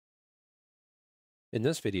In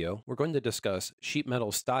this video, we're going to discuss sheet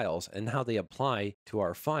metal styles and how they apply to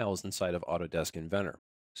our files inside of Autodesk Inventor.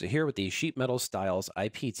 So here with the sheet metal styles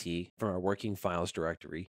IPT from our working files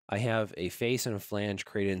directory, I have a face and a flange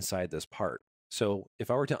created inside this part. So if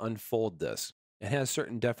I were to unfold this, it has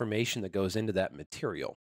certain deformation that goes into that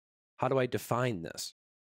material. How do I define this?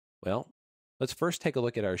 Well, let's first take a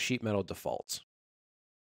look at our sheet metal defaults.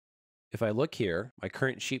 If I look here, my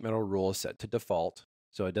current sheet metal rule is set to default,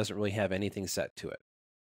 so it doesn't really have anything set to it.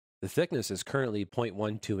 The thickness is currently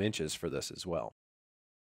 0.12 inches for this as well.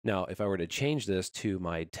 Now, if I were to change this to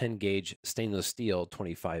my 10 gauge stainless steel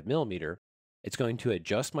 25 millimeter, it's going to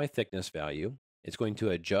adjust my thickness value. It's going to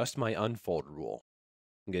adjust my unfold rule.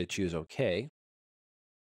 I'm going to choose OK,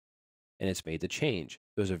 and it's made the change.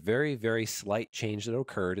 There's a very, very slight change that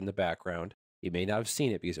occurred in the background. You may not have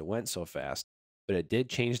seen it because it went so fast, but it did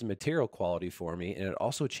change the material quality for me, and it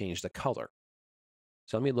also changed the color.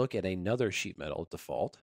 So let me look at another sheet metal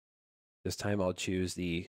default. This time I'll choose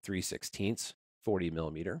the 3/16 40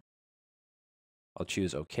 millimeter. I'll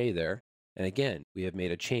choose OK there. And again, we have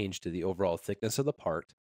made a change to the overall thickness of the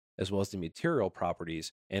part, as well as the material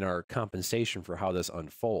properties and our compensation for how this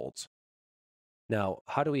unfolds. Now,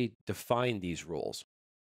 how do we define these rules?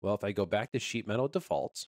 Well, if I go back to sheet metal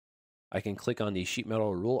defaults, I can click on the sheet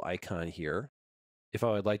metal rule icon here. If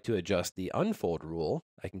I would like to adjust the unfold rule,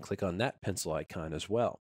 I can click on that pencil icon as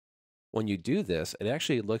well. When you do this, it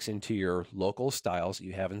actually looks into your local styles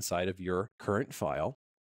you have inside of your current file.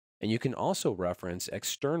 And you can also reference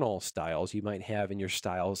external styles you might have in your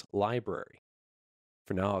styles library.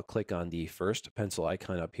 For now, I'll click on the first pencil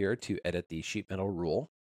icon up here to edit the sheet metal rule.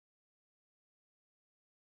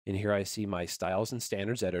 And here I see my styles and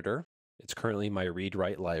standards editor. It's currently my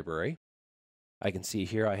read-write library. I can see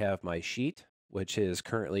here I have my sheet, which is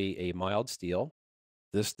currently a mild steel,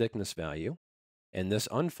 this thickness value, and this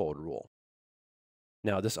unfold rule.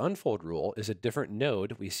 Now, this unfold rule is a different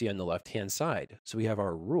node we see on the left-hand side. So we have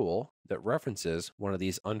our rule that references one of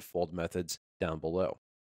these unfold methods down below.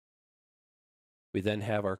 We then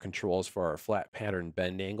have our controls for our flat pattern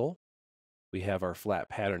bend angle. We have our flat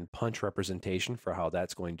pattern punch representation for how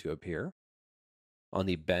that's going to appear. On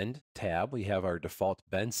the bend tab, we have our default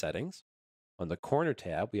bend settings. On the corner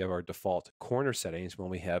tab, we have our default corner settings when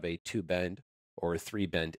we have a 2-bend or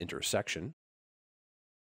 3-bend intersection.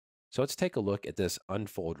 So let's take a look at this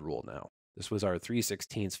unfold rule now. This was our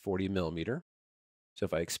 3/16 40 millimeter. So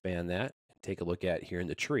if I expand that and take a look at here in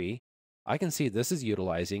the tree, I can see this is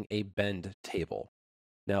utilizing a bend table.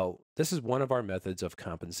 Now, this is one of our methods of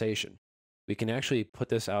compensation. We can actually put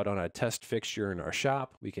this out on a test fixture in our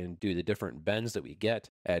shop. We can do the different bends that we get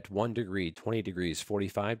at 1 degree, 20 degrees,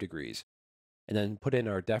 45 degrees, and then put in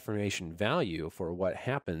our deformation value for what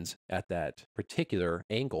happens at that particular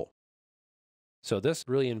angle. So this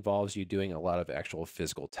really involves you doing a lot of actual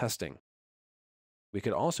physical testing. We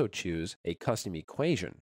could also choose a custom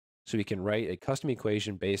equation. So we can write a custom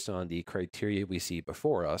equation based on the criteria we see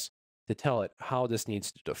before us to tell it how this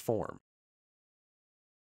needs to deform.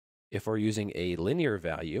 If we're using a linear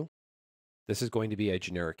value, this is going to be a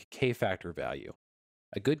generic k-factor value.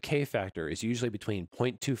 A good k-factor is usually between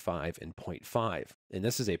 0.25 and 0.5, and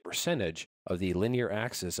this is a percentage of the linear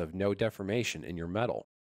axis of no deformation in your metal.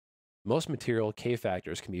 Most material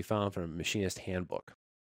k-factors can be found from a machinist handbook.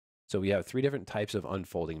 So we have 3 different types of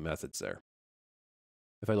unfolding methods there.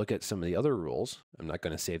 If I look at some of the other rules, I'm not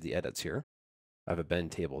going to save the edits here. I have a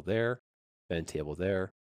bend table there, and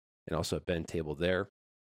also a bend table there.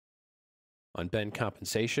 On bend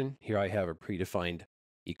compensation, here I have a predefined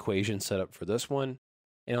equation set up for this one.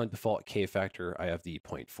 And on default k-factor, I have the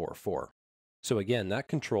 0.44. So again, that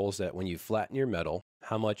controls that when you flatten your metal,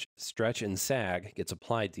 how much stretch and sag gets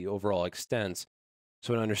applied to the overall extents,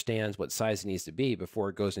 so it understands what size it needs to be before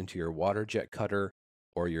it goes into your water jet cutter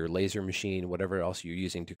or your laser machine, whatever else you're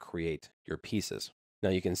using to create your pieces. Now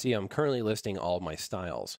you can see I'm currently listing all of my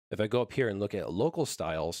styles. If I go up here and look at local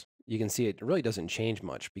styles, you can see it really doesn't change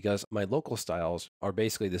much because my local styles are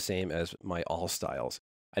basically the same as my all styles.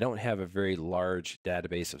 I don't have a very large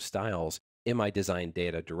database of styles in my design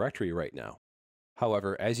data directory right now.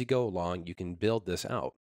 However, as you go along, you can build this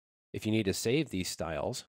out. If you need to save these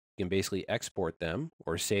styles, you can basically export them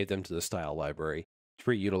or save them to the style library to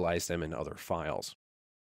reutilize them in other files.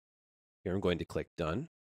 Here I'm going to click Done.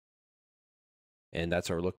 And that's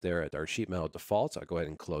our look there at our sheet metal defaults. I'll go ahead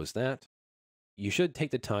and close that. You should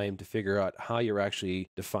take the time to figure out how you're actually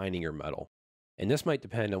defining your metal. And this might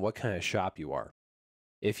depend on what kind of shop you are.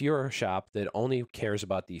 If you're a shop that only cares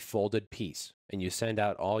about the folded piece and you send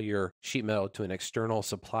out all your sheet metal to an external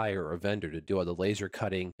supplier or vendor to do all the laser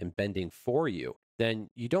cutting and bending for you, then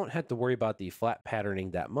you don't have to worry about the flat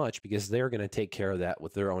patterning that much because they're going to take care of that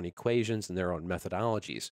with their own equations and their own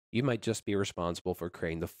methodologies. You might just be responsible for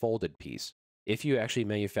creating the folded piece. If you actually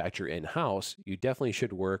manufacture in-house, you definitely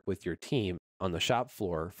should work with your team on the shop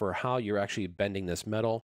floor for how you're actually bending this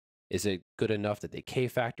metal. Is it good enough that the K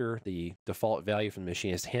factor, the default value from the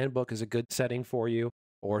machinist handbook, is a good setting for you?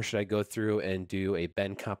 Or should I go through and do a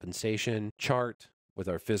bend compensation chart with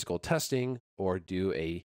our physical testing, or do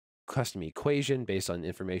a custom equation based on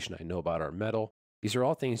information I know about our metal? These are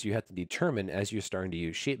all things you have to determine as you're starting to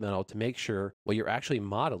use sheet metal to make sure what you're actually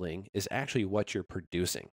modeling is actually what you're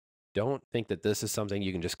producing. Don't think that this is something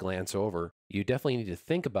you can just glance over. You definitely need to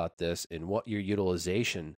think about this and what your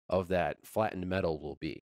utilization of that flattened metal will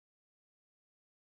be.